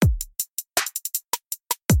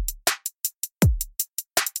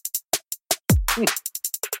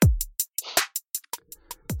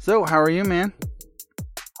So, how are you, man?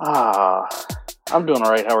 I'm doing all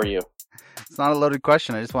right. How are you? It's not a loaded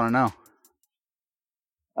question. I just want to know.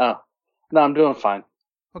 Oh, no, I'm doing fine.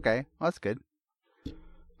 Okay, well, that's good.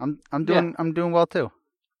 I'm Yeah. doing well too.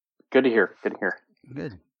 Good to hear. Good to hear.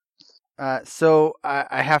 Good. So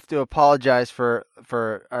I have to apologize for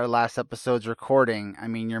our last episode's recording. I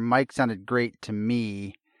mean, your mic sounded great to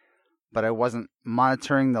me, but I wasn't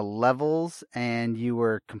monitoring the levels, and you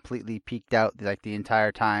were completely peaked out like the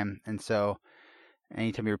entire time. And so,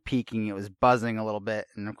 anytime you were peaking, it was buzzing a little bit,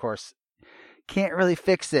 and of course, can't really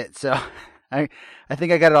fix it. So, I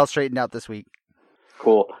think I got it all straightened out this week.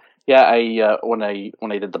 Cool. Yeah, I when I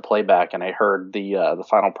did the playback and I heard the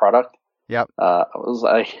final product. Yep. I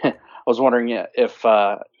was wondering if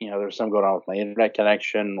there's something going on with my internet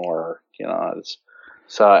connection, or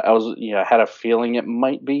so I was I had a feeling it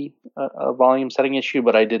might be a volume setting issue,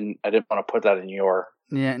 but I didn't want to put that in your.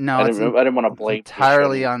 Yeah, no, I didn't want to blame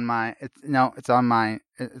entirely on my. It's on my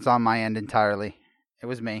end entirely. It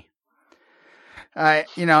was me.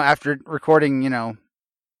 After recording,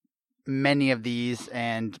 many of these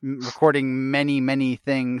and recording many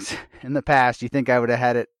things in the past, you think I would have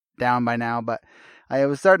had it down by now, but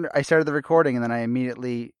I started the recording and then I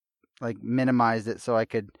immediately minimized it so I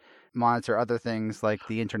could monitor other things like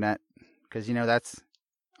the internet, because that's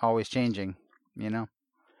always changing,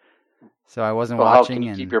 So I wasn't watching. How can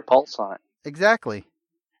you keep your pulse on it? Exactly.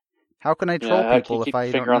 How can I troll people if I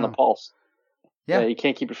don't know? Finger on the pulse. Yeah, you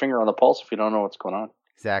can't keep your finger on the pulse if you don't know what's going on.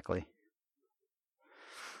 Exactly.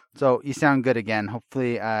 So you sound good again.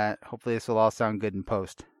 Hopefully this will all sound good in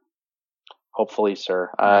post. Hopefully, sir.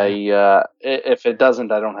 Yeah. If it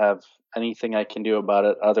doesn't, I don't have anything I can do about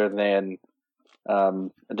it other than,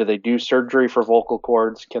 do they do surgery for vocal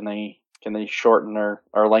cords? Can they shorten or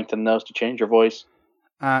lengthen those to change your voice?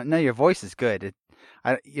 No, your voice is good.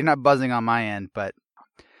 You're not buzzing on my end, but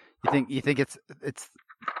you think it's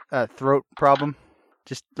a throat problem?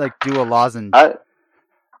 Just do a lozenge.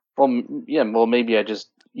 Maybe I just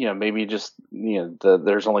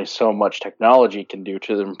there's only so much technology can do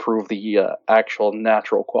to improve the actual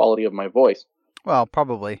natural quality of my voice. Well,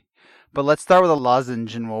 probably. But let's start with a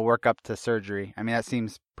lozenge and we'll work up to surgery. I mean, that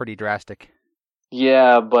seems pretty drastic.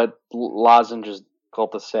 Yeah, but lozenge is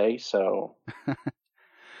difficult to say, so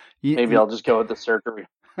maybe I'll just go with the surgery.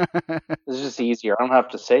 It's just easier. I don't have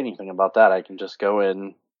to say anything about that. I can just go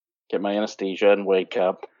in, get my anesthesia, and wake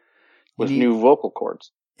up with new vocal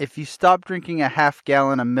cords. If you stop drinking a half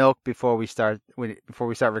gallon of milk before we start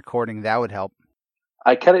recording, that would help.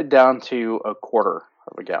 I cut it down to a quarter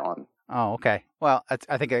of a gallon. Oh, okay. Well,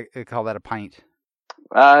 I think I could call that a pint.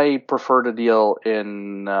 I prefer to deal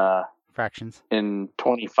in fractions, in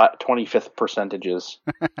 25th percentages.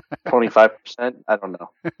 25%. I don't know.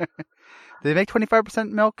 Do they make 25%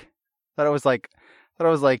 milk? Thought it was like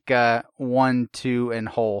 1, 2, and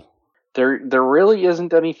whole. There really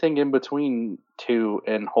isn't anything in between 2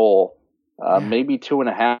 and whole. Maybe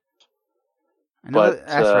 2.5. I know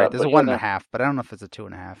that's right. There's a 1.5, but I don't know if it's a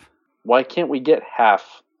 2.5. Why can't we get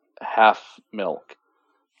half milk?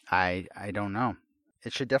 I don't know.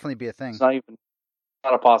 It should definitely be a thing. It's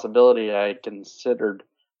not a possibility I considered.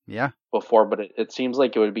 Yeah. Before, but it seems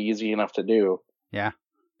like it would be easy enough to do. Yeah.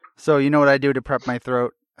 So you know what I do to prep my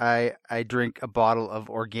throat? I drink a bottle of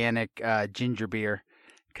organic ginger beer,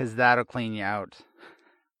 because that'll clean you out.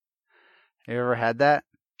 You ever had that?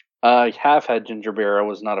 I have had ginger beer. I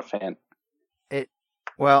was not a fan.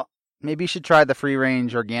 Well, maybe you should try the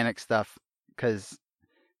free-range organic stuff, because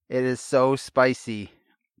it is so spicy.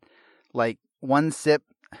 Like, one sip,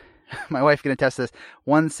 my wife can attest to this,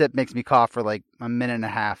 one sip makes me cough for like a minute and a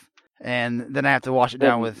half, and then I have to wash it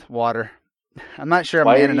down with water. I'm not sure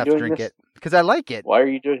I'm man enough to drink it, because I like it. Why are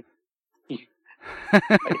you doing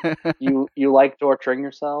you like torturing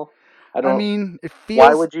yourself? I mean, it feels.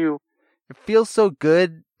 Why would you? It feels so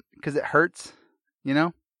good because it hurts,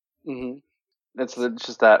 Mm-hmm. It's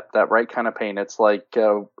just that right kind of pain. It's like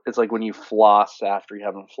when you floss after you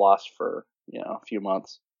haven't flossed for a few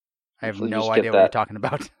months. I have no idea what you're talking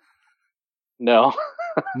about. No.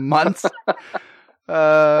 Months?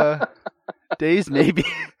 Days maybe.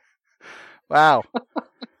 Wow.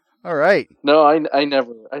 All right. No, I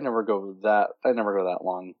never go that. I never go that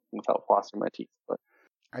long without flossing my teeth. But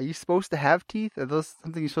are you supposed to have teeth? Are those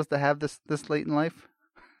something you're supposed to have this late in life?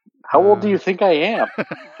 How old do you think I am?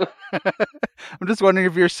 I'm just wondering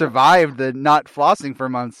if you survived the not flossing for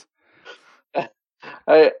months.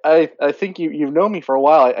 I think you've known me for a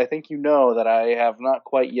while. I think you know that I have not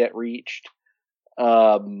quite yet reached,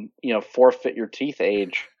 forfeit your teeth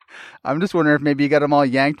age. I'm just wondering if maybe you got them all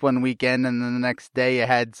yanked one weekend and then the next day you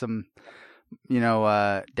had some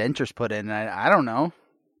dentures put in. I don't know.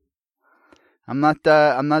 I'm not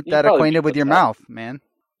that acquainted with your mouth, man.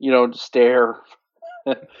 Stare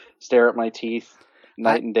at my teeth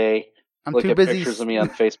night and day. I'm Look too at busy pictures of me on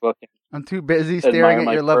Facebook. I'm too busy staring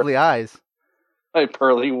at your lovely eyes. My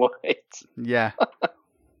pearly whites. Yeah.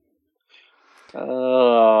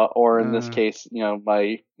 Or in this case,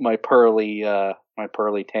 my pearly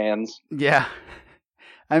tans. Yeah.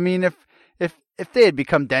 I mean, if they had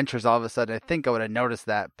become dentures all of a sudden, I think I would have noticed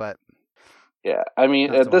that, but yeah, I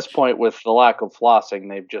mean, at this point, with the lack of flossing,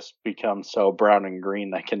 they've just become so brown and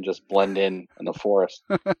green they can just blend in the forest.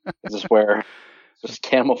 This is where there's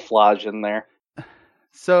camouflage in there.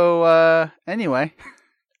 So, anyway,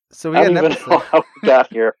 so we I don't even know how we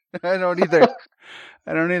got here. I don't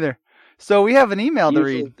either. So we have an email to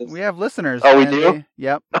read. We have listeners. Oh, we do?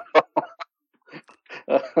 Yep.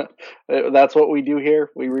 That's what we do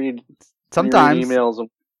here. We read sometimes emails and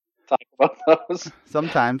talk about those.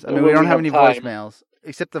 Sometimes. I mean, we don't have any voicemails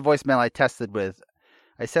except the voicemail I tested with.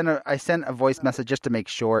 I sent a voice message just to make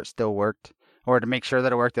sure it still worked, or to make sure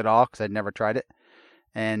that it worked at all, because I'd never tried it.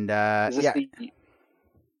 And is this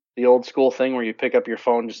the old school thing where you pick up your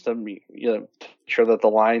phone just to make sure that the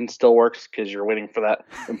line still works because you're waiting for that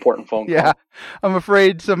important phone call? Yeah, I'm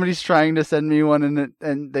afraid somebody's trying to send me one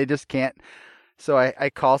and they just can't. So I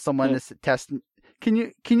call someone to test. Can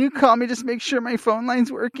you call me just to make sure my phone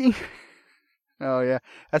line's working? Oh yeah,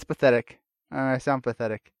 that's pathetic. I sound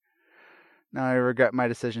pathetic. Now I regret my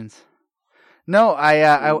decisions. No,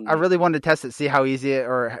 I really wanted to test it, see how easy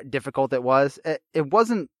or difficult it was. It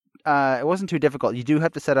wasn't too difficult. You do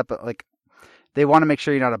have to set up they want to make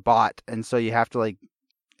sure you're not a bot, and so you have to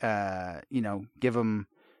give them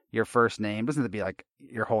your first name. It doesn't have to be like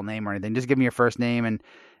your whole name or anything. Just give them your first name and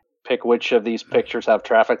pick which of these pictures have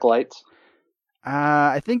traffic lights.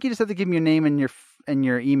 I think you just have to give them your name and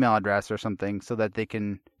your email address or something, so that they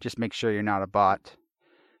can just make sure you're not a bot.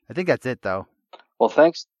 I think that's it, though. Well,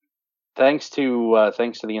 thanks to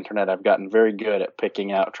the internet, I've gotten very good at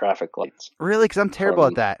picking out traffic lights. Really? Because I'm terrible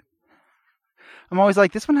at that. I'm always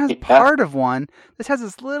like, this one has part of one. This has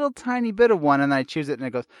this little tiny bit of one, and then I choose it, and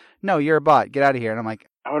it goes, no, you're a bot. Get out of here. And I'm like,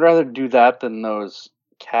 I would rather do that than those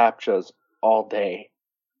CAPTCHAs all day.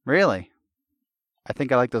 Really? I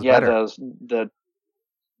think I like those better.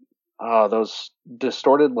 Those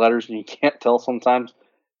distorted letters, and you can't tell sometimes.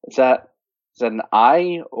 Is that an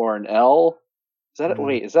I or an L? Is that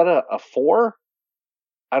wait? Is that a 4?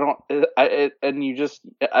 I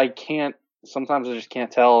can't. Sometimes I just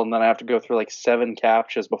can't tell, and then I have to go through like 7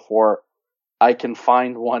 CAPTCHAs before I can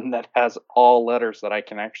find one that has all letters that I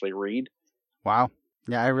can actually read. Wow.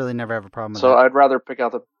 Yeah, I really never have a problem with that. So I'd rather pick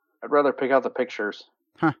out the pictures.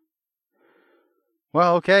 Huh.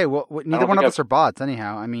 Well, okay. Well, neither one of us are bots,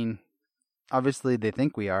 anyhow. I mean, obviously they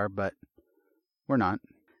think we are, but we're not.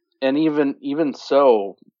 And even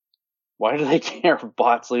so, why do they care if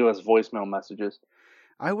bots leave us voicemail messages?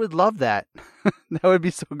 I would love that. That would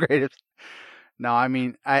be so great. No, I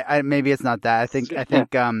mean, I maybe it's not that.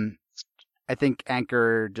 I think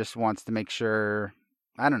Anchor just wants to make sure.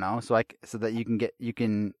 I don't know, so that you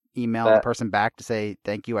can email the person back to say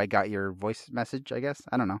thank you. I got your voice message. I guess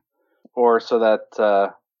I don't know. Or so that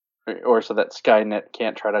Skynet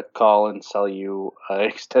can't try to call and sell you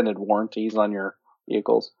extended warranties on your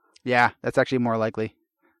vehicles. Yeah, that's actually more likely.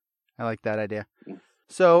 I like that idea.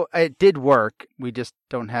 So it did work. We just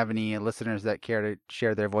don't have any listeners that care to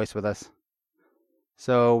share their voice with us.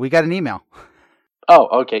 So we got an email.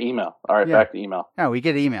 Oh, okay, email. All right, back to email. No, we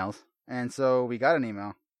get emails. And so we got an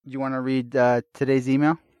email. You want to read today's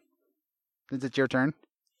email? Is it your turn?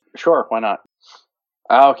 Sure, why not?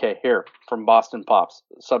 Okay, here, from Boston Pops.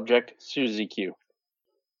 Subject, Suzy Q.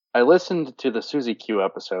 I listened to the Suzy Q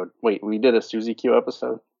episode. Wait, we did a Suzy Q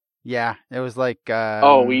episode? Yeah, it was like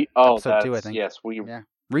episode 2, I think. Yes,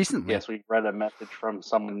 recently. Yes, we read a message from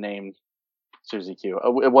someone named Suzy Q.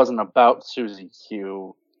 It wasn't about Suzy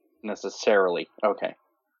Q necessarily. Okay.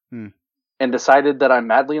 And decided that I'm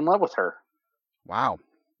madly in love with her. Wow.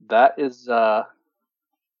 That is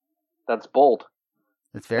that's bold.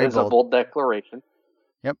 It's very bold. It's a bold declaration.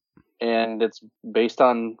 Yep. And it's based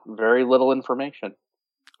on very little information.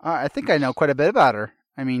 I think I know quite a bit about her.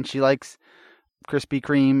 I mean, she likes Krispy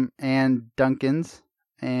Kreme and Dunkin's,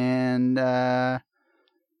 and well,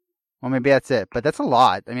 maybe that's it. But that's a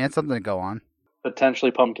lot. I mean, that's something to go on. Potentially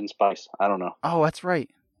pumpkin spice. I don't know. Oh, that's right.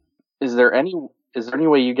 Is there any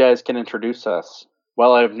way you guys can introduce us?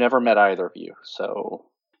 Well, I've never met either of you, so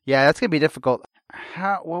yeah, that's gonna be difficult.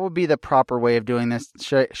 What would be the proper way of doing this?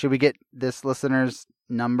 Should we get this listener's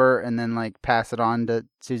number and then pass it on to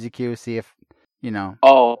Suzy Q, see if you know?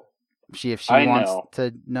 Oh, If she I wants know.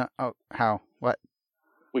 to know. Oh, how? What?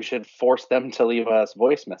 We should force them to leave us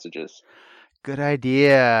voice messages. Good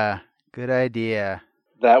idea. Good idea.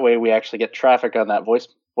 That way we actually get traffic on that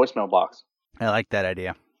voicemail box. I like that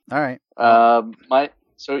idea. All right.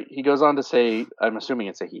 So he goes on to say, I'm assuming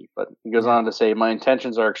it's a he, but he goes on to say, my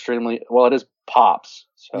intentions are extremely, well, it is Pops.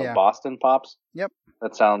 So Boston Pops. Yep.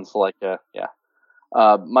 That sounds like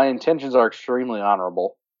my intentions are extremely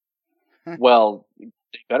honorable. Well,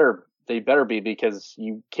 they better be, because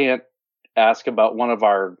you can't ask about one of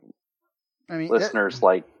our listeners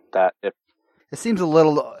like that. It seems a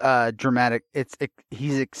little dramatic.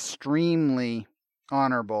 He's extremely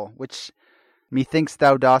honorable, which methinks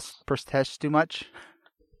thou dost protest too much.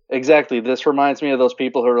 Exactly. This reminds me of those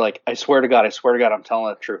people who are like, I swear to God, I'm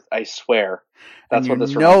telling the truth. I swear. That's what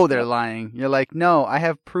this reminds me of. They're lying. You're like, no, I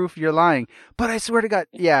have proof you're lying. But I swear to God.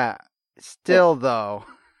 Yeah. Still, though.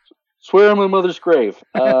 Swear on my mother's grave.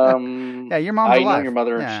 Yeah, your mom's alive. I know your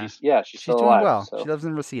mother, and she's still doing alive. Well. So. She lives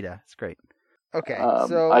in Reseda. It's great. Okay,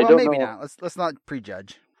 maybe not. Let's not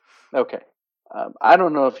prejudge. Okay. I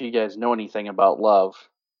don't know if you guys know anything about love.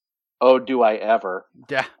 Oh, do I ever?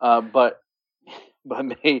 Yeah. But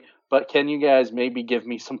can you guys maybe give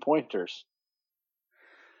me some pointers?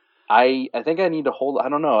 I think I need to hold. I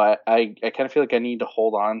don't know. I kind of feel like I need to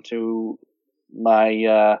hold on to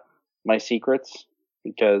my my secrets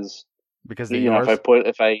because they're yours?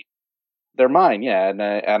 they're mine. Yeah, and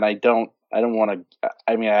I don't want to.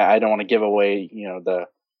 I mean, I don't want to give away the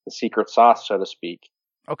secret sauce, so to speak.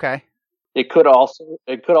 Okay. It could also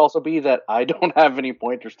be that I don't have any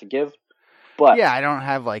pointers to give. But yeah, I don't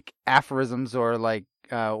have like aphorisms or like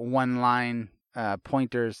one-line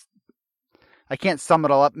pointers. I can't sum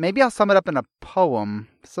it all up. Maybe I'll sum it up in a poem,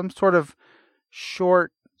 some sort of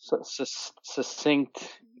short,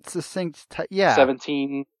 succinct.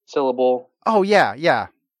 17 syllable. Oh yeah,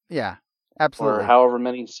 absolutely. Or however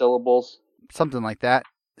many syllables. Something like that.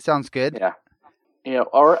 Sounds good. Yeah.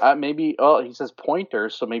 Or maybe. Oh, he says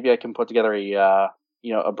pointers, so maybe I can put together a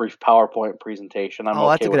brief PowerPoint presentation.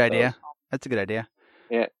 That's a good idea. Those. That's a good idea.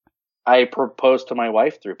 Yeah, I proposed to my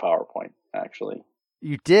wife through PowerPoint. Actually,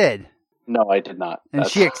 you did? No, I did not. And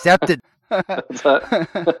she accepted. I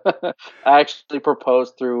actually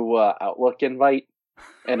proposed through Outlook invite,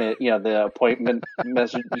 and the appointment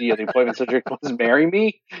message, the appointment subject was "marry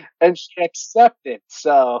me," and she accepted.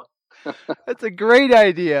 So that's a great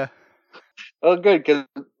idea. Oh, good, because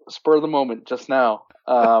spur of the moment just now.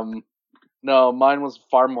 No, mine was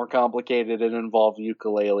far more complicated. It involved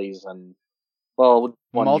ukuleles and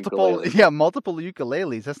multiple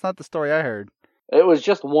ukuleles. That's not the story I heard. It was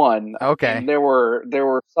just one. Okay. And there were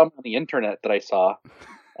some on the internet that I saw,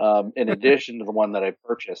 in addition to the one that I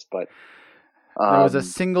purchased. But there was a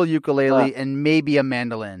single ukulele and maybe a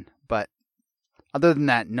mandolin, but other than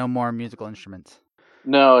that, no more musical instruments.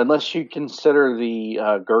 No, unless you consider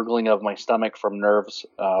the gurgling of my stomach from nerves,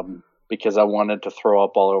 because I wanted to throw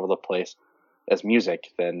up all over the place as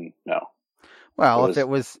music, then no. Well, if it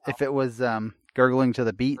was gurgling to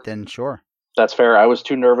the beat, then sure. That's fair. I was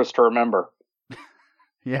too nervous to remember.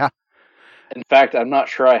 Yeah. In fact, I'm not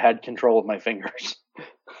sure I had control of my fingers.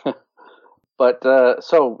 But,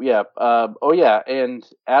 and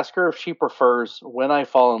ask her if she prefers When I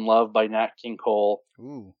Fall in Love by Nat King Cole.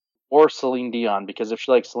 Ooh. Or Celine Dion, because if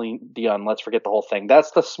she likes Celine Dion, let's forget the whole thing.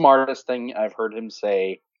 That's the smartest thing I've heard him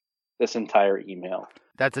say this entire email.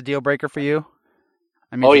 That's a deal breaker for you?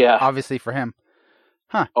 I mean, obviously for him.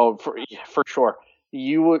 Huh. Oh, for sure.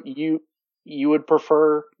 You would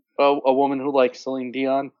prefer a woman who likes Celine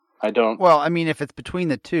Dion? I don't. Well, I mean, if it's between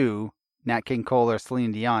the two, Nat King Cole or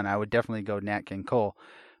Celine Dion, I would definitely go Nat King Cole.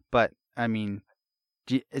 But, I mean,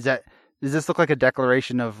 does this look like a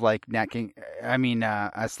declaration of like Nat King? I mean,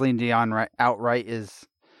 Celine Dion outright is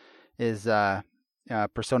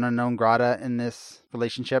persona non grata in this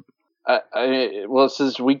relationship? Well, it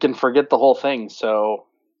says we can forget the whole thing. So,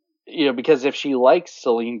 because if she likes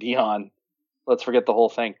Celine Dion, let's forget the whole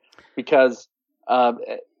thing. Because I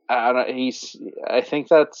think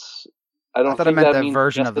that's. I don't. I thought think I meant that that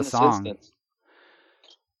version of the song. Instance.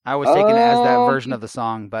 I was taking it as that version of the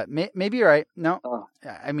song, but maybe you're right. No,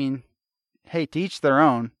 I mean, hey, to each their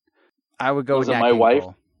own. I would go with Nat King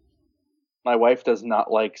Cole. My wife does not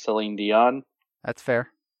like Celine Dion. That's fair.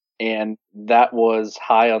 And that was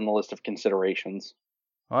high on the list of considerations.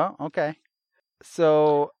 Well, okay.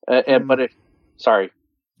 So, sorry.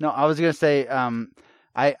 No, I was gonna say,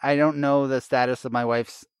 I don't know the status of my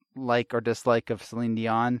wife's like or dislike of Celine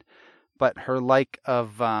Dion, but her like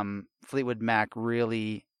of Fleetwood Mac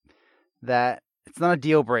really, that it's not a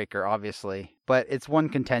deal breaker, obviously, but it's one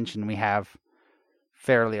contention we have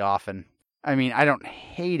fairly often. I mean, I don't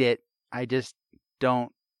hate it. I just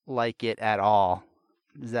don't like it at all.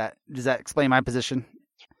 Does that explain my position?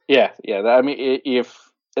 Yeah. I mean, if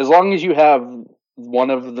as long as you have one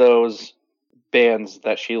of those bands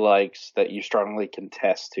that she likes that you strongly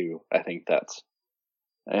contest to, I think that's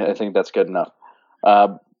good enough.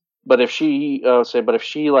 But if she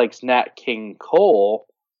likes Nat King Cole,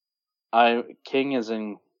 King is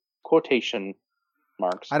in quotation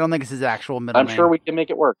marks. I don't think it's his actual middle name. I'm sure we can make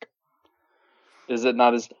it work. Is it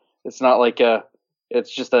not? It's not like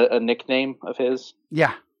it's just a nickname of his.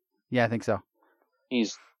 Yeah, I think so.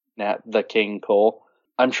 He's Nat the King Cole.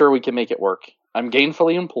 I'm sure we can make it work. I'm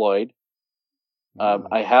gainfully employed.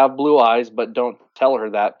 I have blue eyes, but don't tell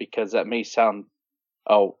her that because that may sound.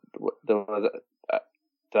 Oh, did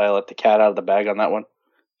I let the cat out of the bag on that one?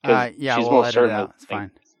 Yeah, she's we'll most certainly. It's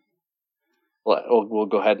fine. We'll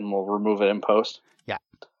go ahead and we'll remove it in post. Yeah.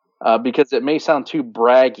 Because it may sound too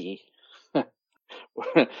braggy.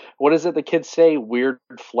 What is it the kids say? Weird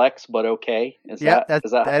flex, but okay.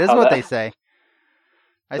 That is what they say.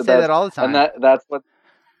 I say that all the time. And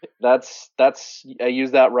that's I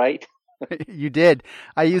use that right. You did.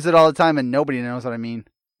 I use it all the time, and nobody knows what I mean.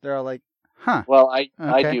 They're all like, "Huh." Well, I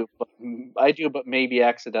do, but maybe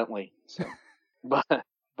accidentally. So.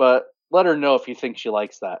 but let her know if you think she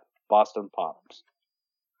likes that. Boston Pops.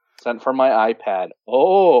 Sent from my iPad.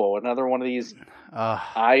 Oh, another one of these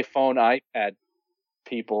iPhone, iPad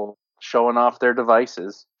people showing off their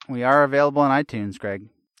devices. We are available on iTunes, Greg.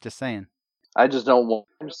 Just saying. I just don't want.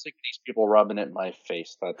 I'm sick of these people rubbing it in my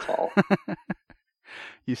face. That's all.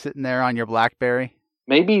 You sitting there on your BlackBerry?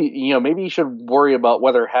 Maybe you should worry about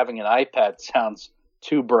whether having an iPad sounds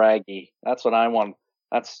too braggy. That's what I want.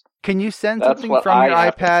 Can you send something from your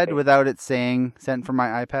iPad without it saying "sent from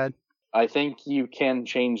my iPad"? I think you can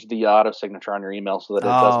change the auto signature on your email so that it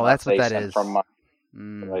doesn't that's say what that sent is. from my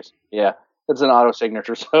device. Yeah, it's an auto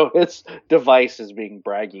signature, so its device is being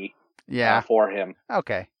braggy. Yeah. For him.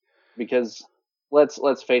 Okay. Because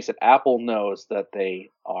let's face it, Apple knows that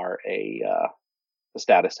they are a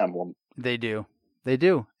status emblem. They do,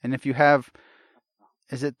 and if you have,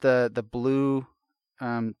 is it the blue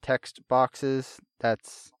text boxes?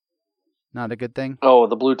 That's not a good thing. Oh,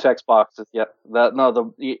 the blue text boxes. Yeah,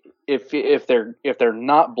 if they're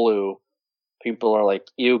not blue, people are like,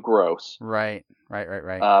 ew, gross. Right.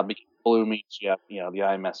 Because blue means the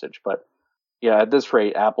iMessage. But yeah, at this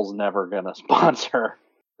rate, Apple's never gonna sponsor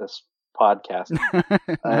this podcast.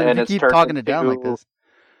 And if you keep talking it down like this,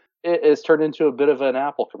 it's turned into a bit of an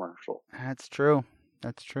Apple commercial. That's true.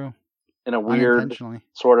 In a weird,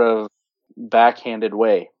 sort of backhanded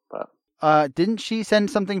way. But didn't she send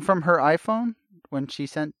something from her iPhone when she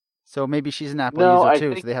sent? So maybe she's an Apple user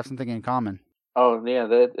too, so they have something in common. Oh yeah,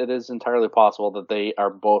 it is entirely possible that they are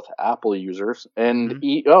both Apple users. And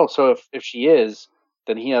so if she is,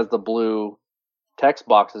 then he has the blue text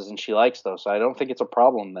boxes, and she likes those. So I don't think it's a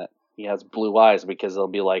problem that he has blue eyes because they'll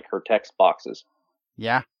be like her text boxes.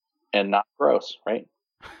 Yeah. And not gross, right?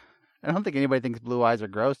 I don't think anybody thinks blue eyes are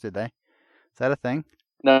gross, did they? Is that a thing?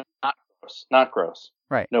 No, not gross. Not gross.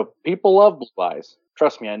 Right. No, people love blue eyes.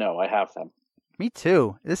 Trust me, I know. I have them. Me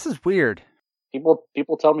too. This is weird. People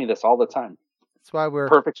tell me this all the time. That's why we're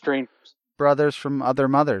perfect strangers. Brothers from other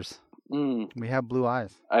mothers. We have blue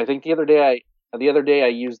eyes. I think the other day I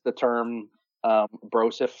used the term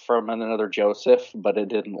brosif from another Joseph, but it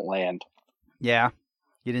didn't land. Yeah,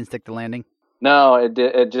 you didn't stick the landing. No,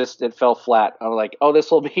 it fell flat. I was like, oh,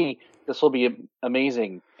 this will be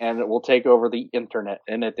amazing, and it will take over the internet,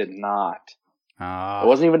 and it did not. It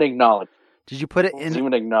wasn't even acknowledged. Did you put it wasn't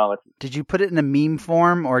even acknowledged? Did you put it in a meme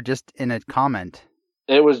form or just in a comment?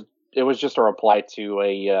 It was just a reply to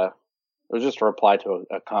a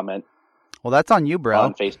comment. Well, that's on you, bro.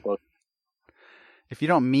 On Facebook. If you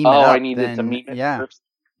don't meme it up, I needed to meme it first.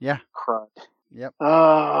 Yeah. Crud. Yep.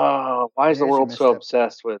 Oh, why is the world so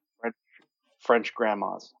obsessed with French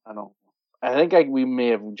grandmas? I think we may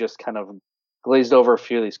have just kind of glazed over a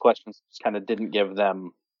few of these questions. Just kind of didn't give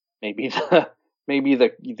them maybe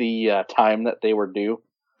the time that they were due.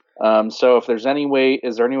 So if there's any way,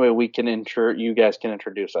 is there any way we can you guys can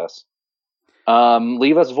introduce us?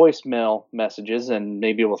 Leave us voicemail messages and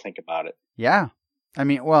maybe we'll think about it. Yeah. I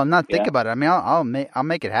mean, well, not think about it. I mean, I'll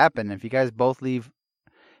make it happen if you guys both leave.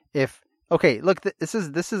 Look, this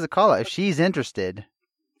is a call out. If she's interested,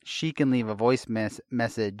 she can leave a voice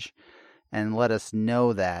message and let us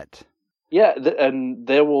know that. Yeah, and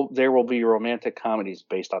there will be romantic comedies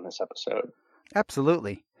based on this episode.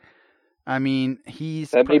 Absolutely. I mean,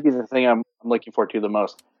 that may be the thing I'm looking forward to the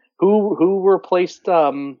most. Who replaced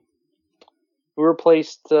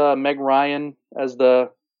Meg Ryan as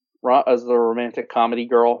the romantic comedy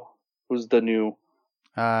girl? Who's the new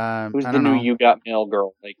Who's I the don't new know. You Got Mail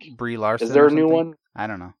girl? Like, Brie Larson. is there or a new something? one? I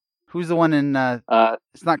don't know. Who's the one in?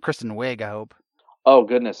 It's not Kristen Wiig, I hope. Oh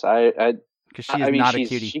goodness, Because she is mean, not a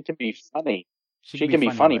cutie. she can be funny. She She can be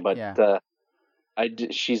funny, but yeah.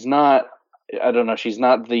 she's not. I don't know. She's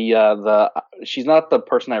not she's not the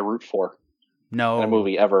person I root for No. in a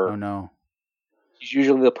movie ever. Oh no. She's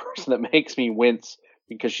usually the person that makes me wince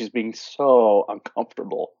because she's being so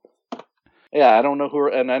uncomfortable. Yeah, I don't know who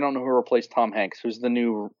replaced Tom Hanks. Who's the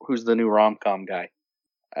new rom-com guy?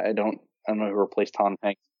 I don't know who replaced Tom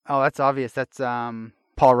Hanks. Oh, that's obvious. That's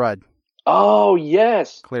Paul Rudd. Oh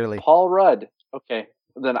yes, Clearly Paul Rudd. Okay,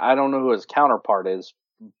 then I don't know who his counterpart is,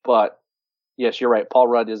 but yes, you're right. Paul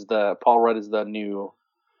Rudd is the new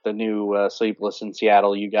Sleepless in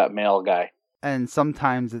Seattle, You Got Mail guy. And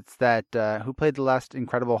sometimes it's that who played the last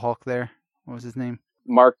Incredible Hulk there? What was his name?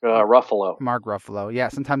 Mark Ruffalo. Mark Ruffalo. Yeah,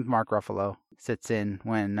 sometimes Mark Ruffalo sits in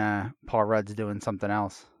when Paul Rudd's doing something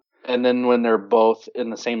else. And then when they're both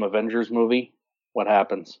in the same Avengers movie, what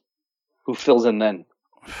happens? Who fills in then?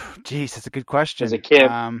 Jeez, that's a good question. It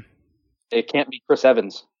can't be Chris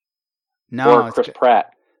Evans. No, or Chris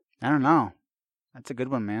Pratt. I don't know. That's a good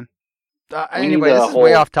one, man. Anyway, this is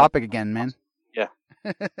way off topic again, man. Yeah.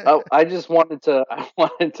 I just wanted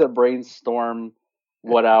to brainstorm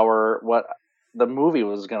what the movie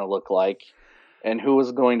was going to look like, and who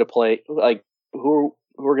was going to play, like who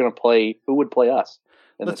would play us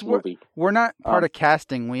in this movie. We're not part of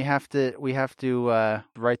casting. We have to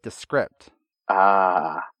write the script.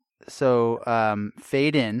 So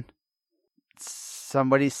fade in.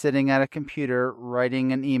 Somebody's sitting at a computer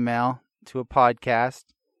writing an email to a podcast,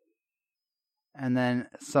 and then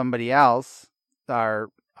somebody else, our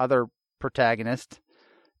other protagonist,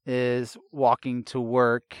 is walking to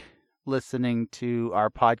work, listening to our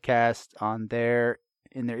podcast in their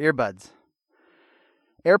earbuds,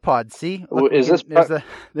 AirPods. See, look,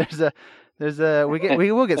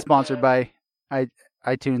 we will get sponsored by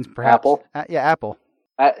iTunes, perhaps. Apple. Yeah, Apple.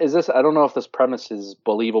 I don't know if this premise is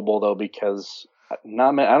believable though, because I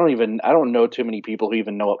don't know too many people who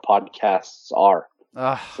even know what podcasts are.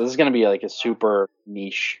 So this is going to be like a super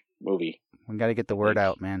niche movie. We got to get the word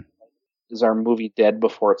out, man. Is our movie dead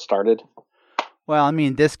before it started? Well, I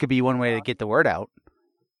mean, this could be one way to get the word out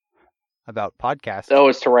about podcasts. Oh,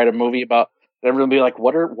 it's to write a movie about. Everyone will be like,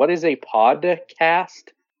 "What is a podcast?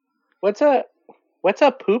 What's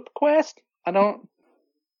a poop quest? I don't.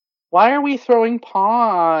 Why are we throwing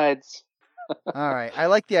pods?" All right, I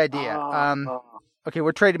like the idea. Okay,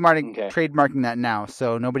 we're trademarking that now,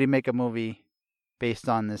 so nobody make a movie based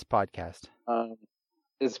on this podcast.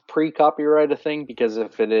 Is pre-copyright a thing? Because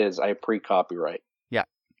if it is, I pre-copyright. Yeah.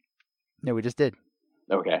 No, we just did.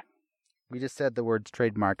 Okay. We just said the words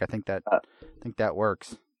trademark. I think that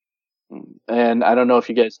works. And I don't know if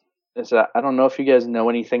you guys know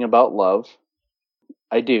anything about love.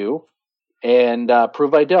 I do, and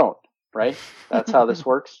prove I don't. Right? That's how this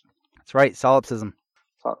works. That's right. Solipsism.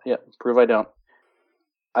 Yeah. Prove I don't.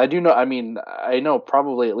 I do know. I mean, I know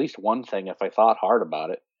probably at least one thing if I thought hard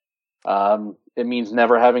about it. It means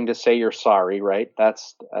never having to say you're sorry, right?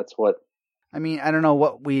 That's what. I mean, I don't know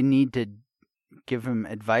what we need to give him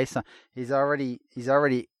advice on. He's already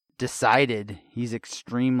decided he's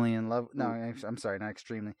extremely in love. No, I'm sorry, not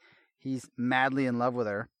extremely. He's madly in love with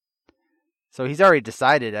her. So he's already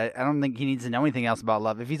decided. I don't think he needs to know anything else about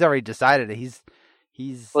love. If he's already decided it, he's.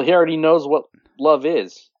 Well, he already knows what love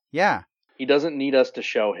is. Yeah. He doesn't need us to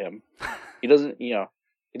show him. He doesn't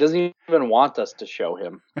even want us to show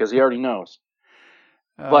him because he already knows.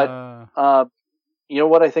 But you know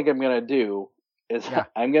what I think I'm going to do is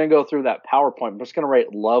I'm going to go through that PowerPoint. I'm just going to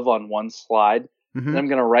write love on one slide. Mm-hmm. And I'm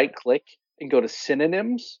going to right click and go to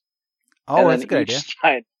synonyms. Oh, that's a good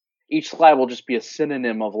idea. Each slide will just be a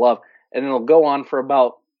synonym of love. And it'll go on for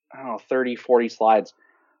about, 30, 40 slides.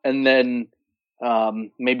 And then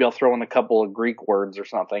maybe I'll throw in a couple of Greek words or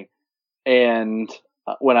something. And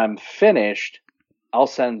when I'm finished, I'll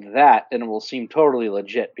send that, and it will seem totally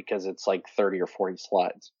legit because it's like 30 or 40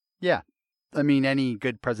 slides. Yeah. I mean, any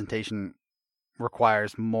good presentation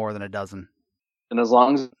requires more than a dozen. And as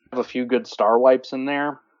long as you have a few good star wipes in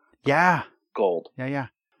there, yeah, gold. Yeah.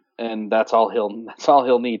 And that's all he'll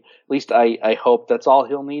need. At least I hope that's all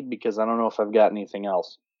he'll need, because I don't know if I've got anything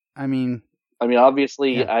else. I mean,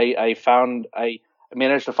 obviously, yeah. I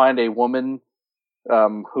managed to find a woman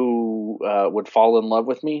who would fall in love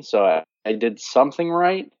with me, so I did something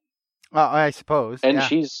right. I suppose. And yeah.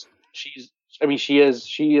 she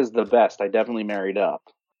is the best. I definitely married up.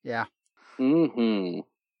 Yeah. Mm-hmm.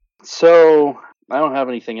 So I don't have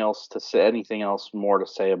anything else more to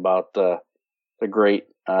say about the great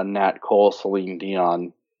Nat Cole, Celine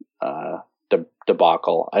Dion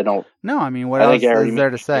debacle. I don't. No, I mean, what I else think I already is there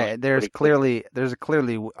to made say? it There's pretty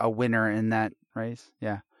clearly a winner in that race.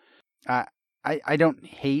 Yeah. I don't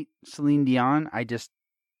hate Celine Dion. I just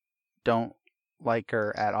don't like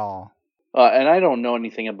her at all. And I don't know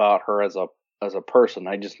anything about her as a person.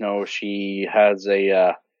 I just know she has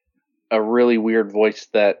a really weird voice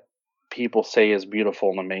that people say is beautiful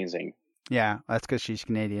and amazing. Yeah, that's because she's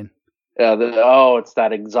Canadian. It's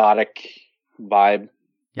that exotic vibe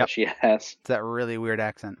that she has. It's that really weird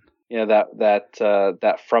accent. Yeah,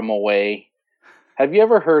 that from away. Have you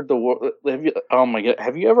ever heard oh my god,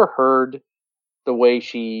 have you ever heard the way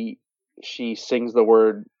she sings the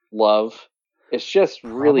word love? It's just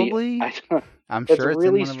Probably. really I'm sure it's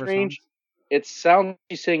really in one strange. Of her songs. It sounds like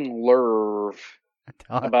she's saying lurv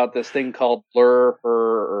about this thing called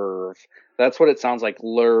lurv. That's what it sounds like,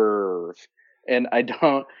 lurv. And I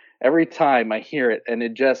don't. Every time I hear it, and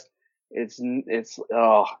it's nails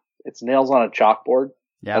on a chalkboard.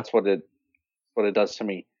 Yeah, that's what it does to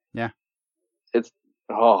me. Yeah, it's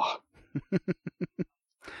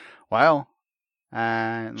Wow.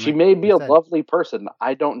 She may be a lovely person.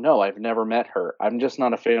 I don't know. I've never met her. I'm just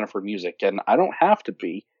not a fan of her music, and I don't have to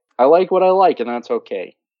be. I like what I like, and that's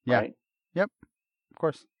okay. Yeah. Right? Yep. Of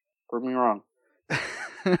course. Prove me wrong.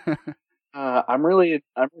 I'm really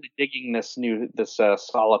digging this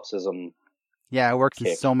solipsism. Yeah, it works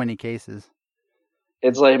in so many cases.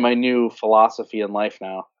 It's like my new philosophy in life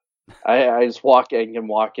now. I just can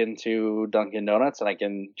walk into Dunkin' Donuts and I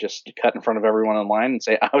can just cut in front of everyone in line and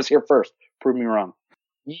say, I was here first. Prove me wrong.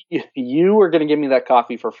 You were going to give me that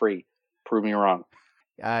coffee for free. Prove me wrong.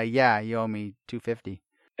 Yeah, you owe me $2.50.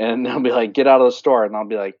 And they'll be like, get out of the store. And I'll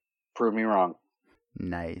be like, prove me wrong.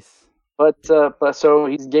 Nice. But so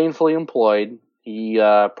he's gainfully employed. He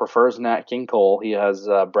prefers Nat King Cole. He has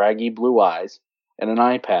braggy blue eyes and an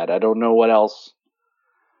iPad. I don't know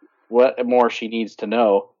what more she needs to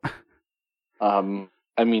know. I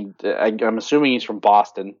mean, I'm assuming he's from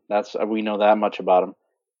Boston. We know that much about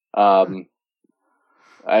him.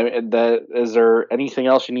 Is there anything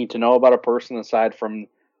else you need to know about a person aside from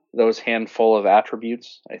those handful of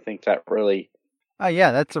attributes? I think that really.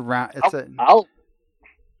 Yeah, that's around.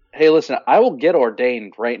 Hey, listen, I will get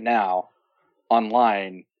ordained right now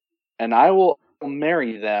online, and I will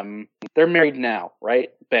marry them. They're married now, right?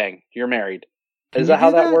 Bang, you're married. Is that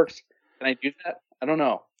how that works? Can I do that? I don't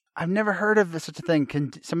know. I've never heard of such a thing.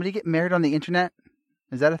 Can somebody get married on the internet?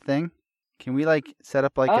 Is that a thing? Can we set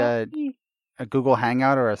up a Google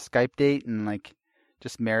Hangout or a Skype date and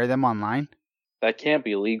just marry them online? That can't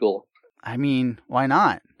be legal. I mean, why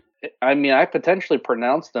not? I mean, I potentially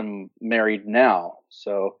pronounce them married now,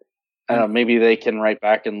 so I don't know. Maybe they can write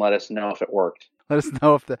back and let us know if it worked. Let us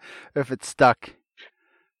know if it's stuck.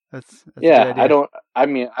 That's yeah. A good idea. I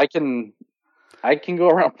mean, I can go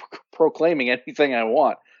around proclaiming anything I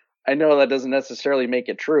want. I know that doesn't necessarily make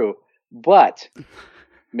it true, but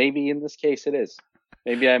maybe in this case it is.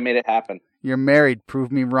 Maybe I made it happen. You're married.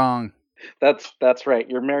 Prove me wrong. That's right.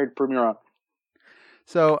 You're married. Prove me wrong.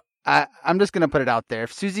 So I'm just going to put it out there.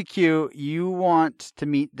 If Susie Q, you want to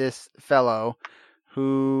meet this fellow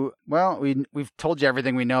who, well, we've told you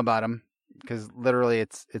everything we know about him because literally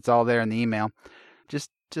it's all there in the email.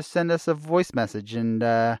 Just send us a voice message and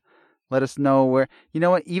let us know where. You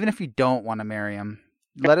know what? Even if you don't want to marry him,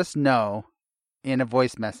 let us know in a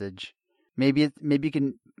voice message. Maybe you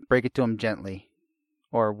can break it to him gently,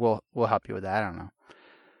 or we'll help you with that. I don't know.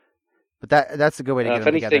 But that's a good way to get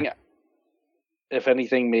them together. If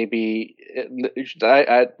anything, maybe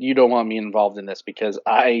you don't want me involved in this because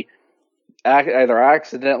I either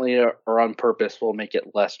accidentally or on purpose will make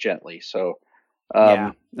it less gently. So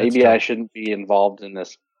maybe I shouldn't be involved in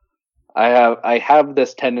this. I have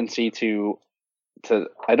this tendency to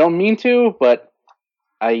I don't mean to, but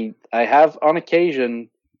I have on occasion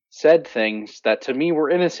said things that to me were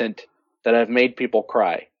innocent that have made people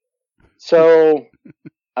cry. So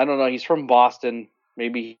I don't know. He's from Boston.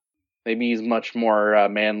 Maybe he's much more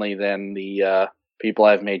manly than the people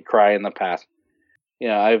I've made cry in the past.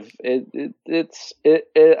 Yeah, I don't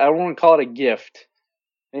want to call it a gift.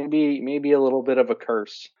 Maybe a little bit of a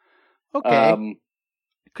curse. Okay.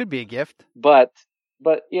 It could be a gift. But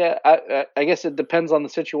yeah, I guess it depends on the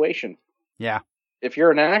situation. Yeah. If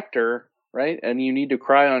you're an actor, right, and you need to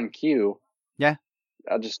cry on cue, yeah,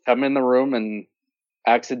 I'll just come in the room and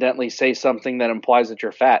accidentally say something that implies that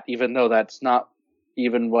you're fat, even though that's not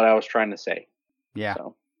even what I was trying to say. Yeah.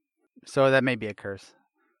 So that may be a curse.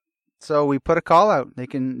 So we put a call out. They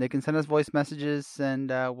can send us voice messages, and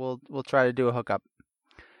we'll try to do a hookup.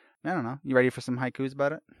 I don't know. You ready for some haikus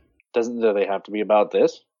about it? Do they have to be about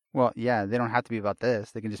this? Well, yeah. They don't have to be about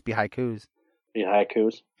this. They can just be haikus. Be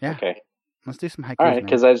haikus? Yeah. Okay. Let's do some haikus, All right,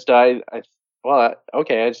 because I just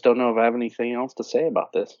okay. I just don't know if I have anything else to say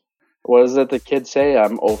about this. What is it the kids say?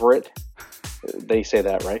 I'm over it. They say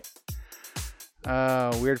that, right?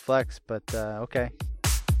 Weird flex, but okay.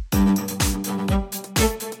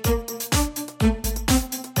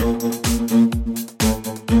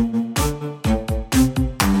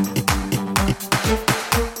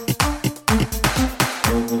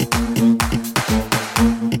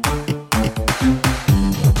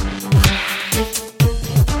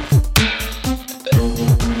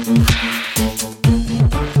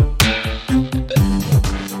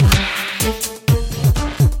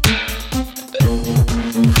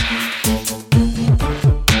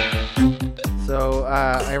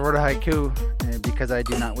 Because I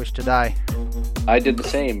do not wish to die. I did the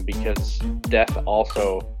same because death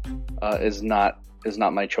also is not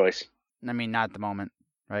my choice. I mean, not at the moment,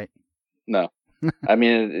 right? No, I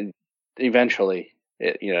mean, eventually,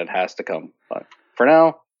 it has to come. But for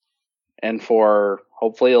now, and for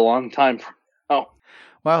hopefully a long time from now.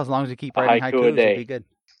 Well, as long as you keep writing haikus, it'll be good.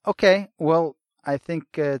 Okay, well, I think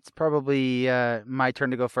it's probably my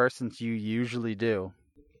turn to go first since you usually do.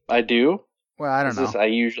 I do? Well, I don't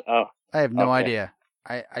know. I have no idea.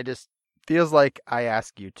 I just feels like I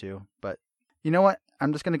ask you to, but you know what?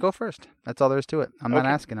 I'm just going to go first. That's all there is to it. I'm not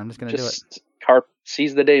asking. I'm just going to do it.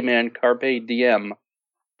 Seize the day, man. Carpe diem.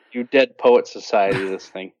 You dead poet society, this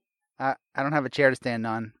thing. I don't have a chair to stand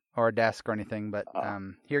on or a desk or anything, but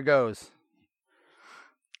here goes.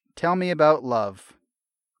 Tell me about love.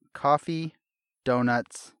 Coffee,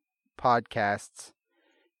 donuts, podcasts,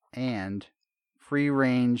 and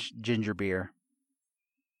free-range ginger beer.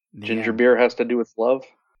 Ginger beer has to do with love?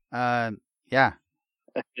 Yeah.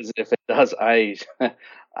 If it does, I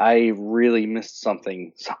really missed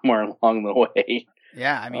something somewhere along the way.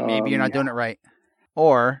 Yeah, I mean, maybe you're not doing it right,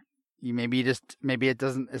 or maybe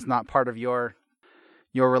it's not part of your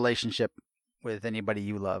relationship with anybody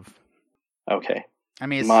you love. Okay. I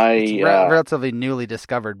mean, it's relatively newly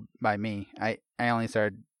discovered by me. I only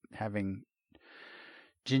started having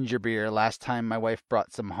ginger beer last time my wife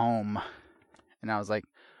brought some home, and I was like,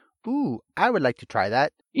 ooh, I would like to try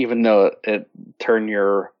that. Even though it turned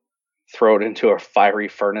your throat into a fiery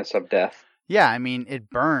furnace of death. Yeah, I mean, it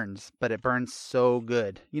burns, but it burns so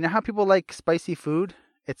good. You know how people like spicy food?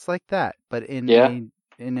 It's like that, but in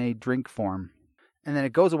a drink form. And then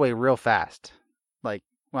it goes away real fast.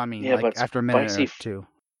 After a minute or two.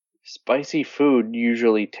 Spicy food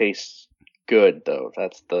usually tastes good, though.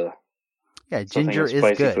 That's the... Yeah, ginger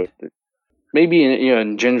is good. Food. Maybe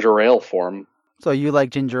in ginger ale form. So you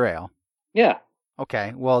like ginger ale? Yeah.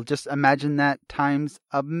 Okay, well, just imagine that times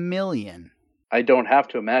 1,000,000. I don't have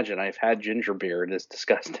to imagine. I've had ginger beer. It is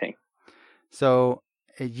disgusting. So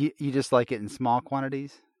you just like it in small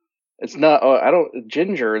quantities? It's not.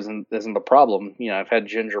 Ginger isn't the problem. I've had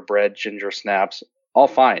gingerbread, ginger snaps, all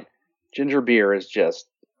fine. Ginger beer is just.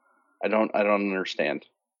 I don't understand.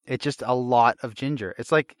 It's just a lot of ginger.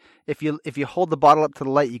 It's like if you hold the bottle up to the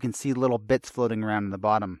light, you can see little bits floating around in the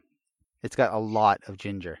bottom. It's got a lot of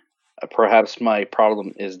ginger. Perhaps my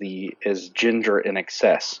problem is ginger in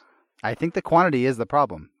excess. I think the quantity is the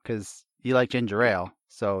problem because you like ginger ale,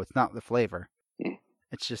 so it's not the flavor. Mm.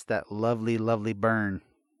 It's just that lovely, lovely burn.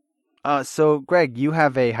 So Greg, you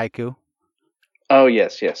have a haiku. Oh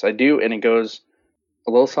yes, I do, and it goes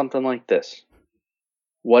a little something like this: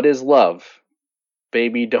 What is love?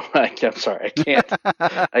 Baby, don't. I'm sorry, I can't.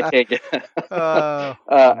 I can't get. I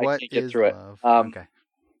can't get through love? Okay.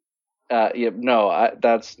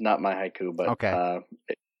 That's not my haiku, but okay.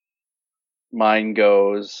 Mine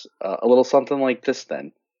goes a little something like this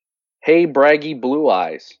then. Hey, braggy blue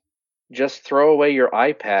eyes, just throw away your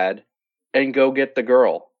iPad and go get the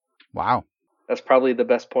girl. Wow. That's probably the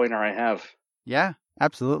best pointer I have. Yeah,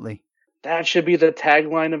 absolutely. That should be the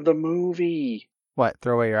tagline of the movie. What,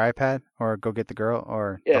 throw away your iPad or go get the girl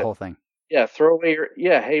or the whole thing? Yeah, throw away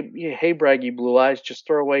hey, braggy blue eyes, just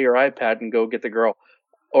throw away your iPad and go get the girl.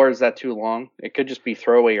 Or is that too long? It could just be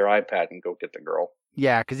throw away your iPad and go get the girl.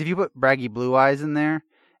 Yeah, because if you put braggy blue eyes in there,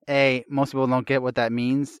 A, most people don't get what that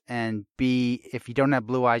means, and B, if you don't have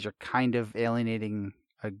blue eyes, you're kind of alienating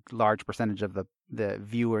a large percentage of the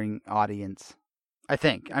viewing audience. I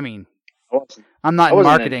think. I mean, I'm not in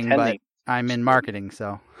marketing, but I'm in marketing,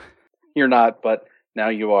 so. You're not, but now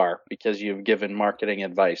you are, because you've given marketing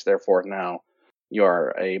advice. Therefore, now you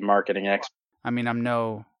are a marketing expert. I mean, I'm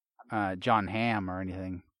no John Hamm or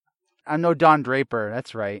anything. I'm no Don Draper.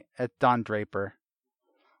 That's right. That's Don Draper.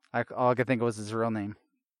 All I could think of was his real name.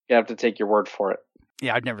 You have to take your word for it.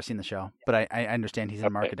 Yeah, I've never seen the show, but I understand he's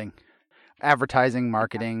in marketing. Advertising,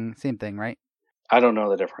 marketing, same thing, right? I don't know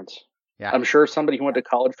the difference. Yeah. I'm sure somebody who went to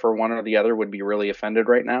college for one or the other would be really offended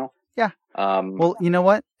right now. Yeah. Well, you know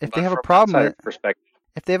what? If they have a problem with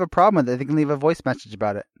it, they can leave a voice message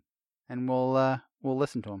about it, and we'll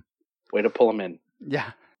listen to them. Way to pull them in.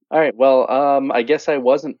 Yeah. All right. Well, I guess I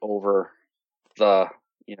wasn't over the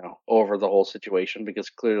whole situation,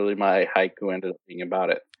 because clearly my haiku ended up being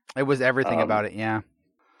about it. It was everything about it, yeah.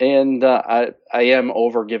 And I am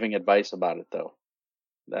over giving advice about it, though.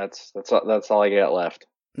 That's all I got left.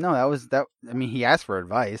 No, that was that. I mean, he asked for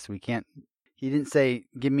advice. We can't. He didn't say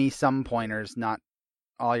give me some pointers, not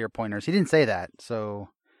all your pointers. He didn't say that. So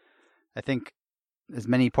I think as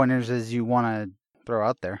many pointers as you want to throw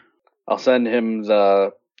out there. I'll send him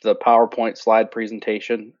the PowerPoint slide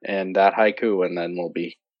presentation and that haiku, and then we'll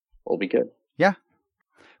be good. Yeah.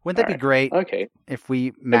 Wouldn't that be great? Okay. If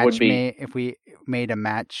we made a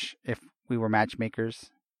match, if we were matchmakers.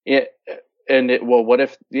 Yeah. And what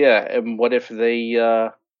if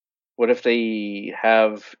they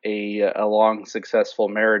have a long successful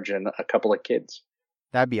marriage and a couple of kids?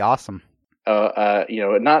 That'd be awesome. Not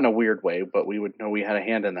in a weird way, but we would know we had a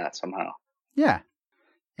hand in that somehow. Yeah.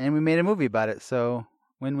 And we made a movie about it, so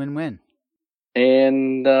win-win-win.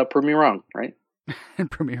 And prove me wrong, right? And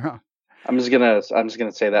prove me wrong. I'm just gonna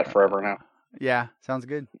say that forever now. Yeah, sounds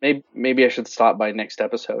good. Maybe I should stop by next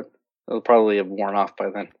episode. It'll probably have worn off by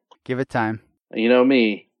then. Give it time. You know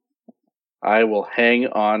me. I will hang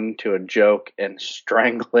on to a joke and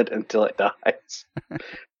strangle it until it dies.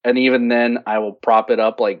 And even then, I will prop it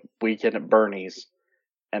up like Weekend at Bernie's,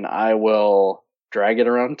 and I will drag it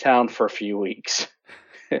around town for a few weeks.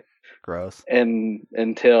 Gross. And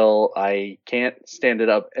until I can't stand it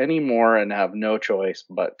up anymore and have no choice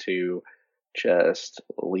but to just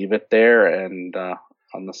leave it there and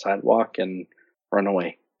on the sidewalk and run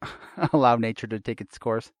away. Allow nature to take its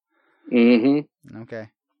course. Mm-hmm. Okay.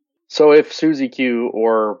 So if Susie Q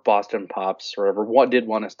or Boston Pops or whatever did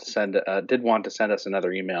want to send us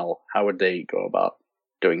another email, how would they go about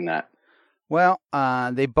doing that? Well,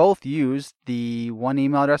 they both use the one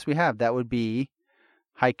email address we have. That would be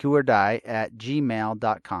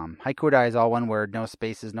haikuordie@gmail.com. Haiku or die is all one word, no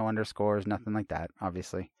spaces, no underscores, nothing like that,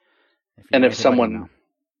 obviously. If someone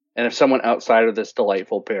outside of this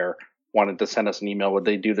delightful pair wanted to send us an email, would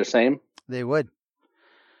they do the same? They would.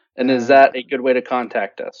 And is that a good way to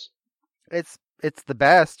contact us? It's the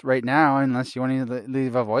best right now, unless you want to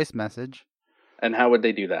leave a voice message. And how would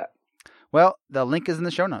they do that? Well, the link is in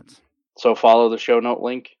the show notes. So follow the show note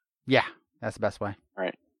link? Yeah, that's the best way. All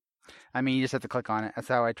right. I mean, you just have to click on it. That's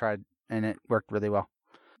how I tried, and it worked really well.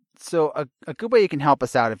 So a good way you can help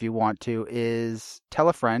us out if you want to is tell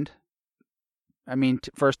a friend. I mean,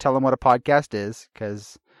 first tell them what a podcast is,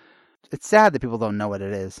 because it's sad that people don't know what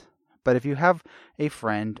it is. But if you have a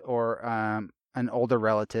friend or an older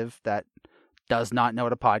relative that does not know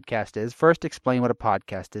what a podcast is, first explain what a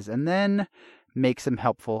podcast is, and then make some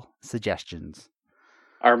helpful suggestions.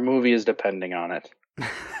 Our movie is depending on it.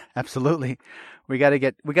 Absolutely. We got to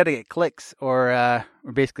get clicks, or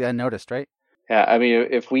we're basically unnoticed, right? Yeah, I mean,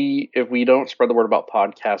 if we don't spread the word about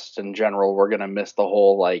podcasts in general, we're gonna miss the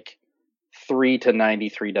whole 3 to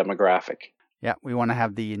 93 demographic. Yeah, we want to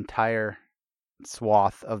have the entire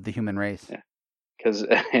swath of the human race. Yeah, because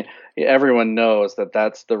everyone knows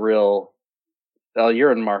that's the real. Well,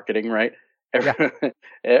 you're in marketing, right?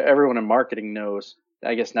 Everyone in marketing knows.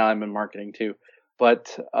 I guess now I'm in marketing too,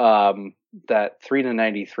 but that 3 to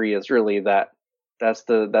 93 is really that's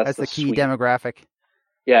the key sweet demographic.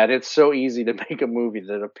 Yeah, and it's so easy to make a movie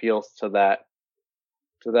that appeals to that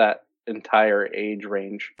entire age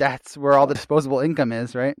range. That's where all the disposable income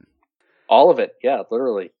is, right? All of it, yeah,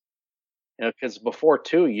 literally. Because before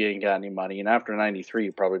 2, you ain't got any money, and after 93,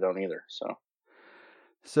 you probably don't either.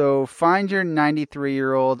 So find your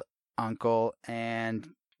 93-year-old uncle and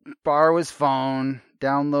borrow his phone.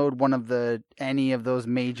 Download any of those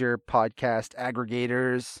major podcast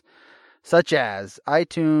aggregators, such as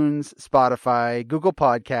iTunes, Spotify, Google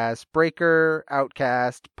Podcasts, Breaker,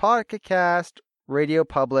 Outcast, Pocket Cast, Radio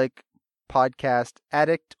Public, Podcast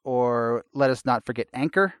Addict, or let us not forget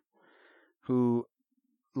Anchor, who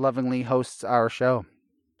lovingly hosts our show.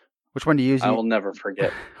 Which one do you use? I will never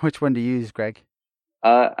forget. Which one do you use, Greg?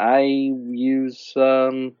 I use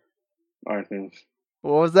iTunes.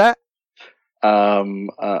 What was that? I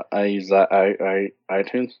use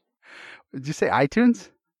iTunes. Did you say iTunes?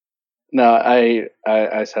 No, I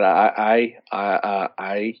said I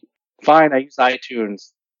fine. I use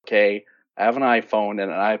iTunes. Okay, I have an iPhone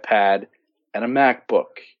and an iPad and a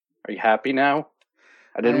MacBook. Are you happy now?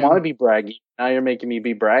 I didn't want to be braggy. Now you're making me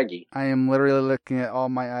be braggy. I am literally looking at all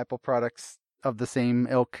my Apple products of the same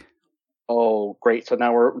ilk. Oh, great! So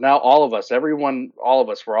now all of us, we're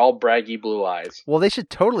all braggy blue eyes. Well, they should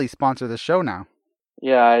totally sponsor the show now.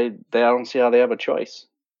 Yeah, I don't see how they have a choice.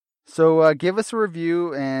 So give us a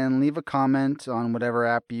review and leave a comment on whatever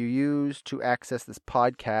app you use to access this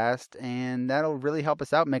podcast, and that'll really help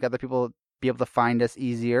us out, make other people be able to find us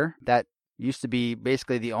easier. That used to be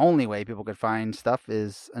basically the only way people could find stuff,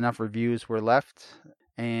 is enough reviews were left,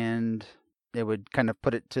 and it would kind of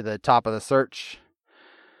put it to the top of the search.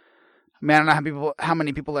 Man, I don't know how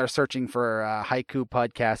many people are searching for haiku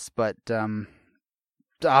podcasts, but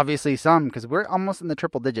obviously some, because we're almost in the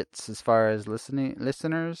triple digits as far as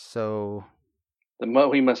listeners. So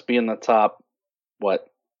we must be in the top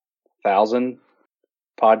 1,000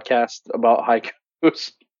 podcasts about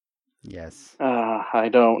haikus. Yes. I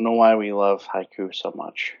don't know why we love haiku so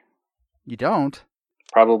much. You don't?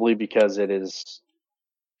 Probably because it is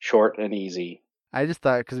short and easy. I just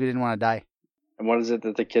thought because we didn't want to die. And what is it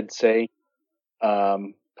that the kids say?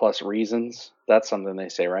 Plus reasons. That's something they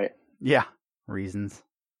say, right? Yeah, reasons.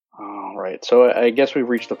 All right. So I guess we've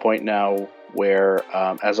reached the point now where,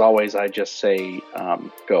 as always, I just say,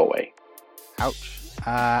 go away. Ouch.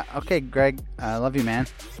 Okay, Greg. Love you, man.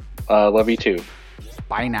 Love you too.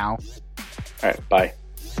 Bye now. All right. Bye.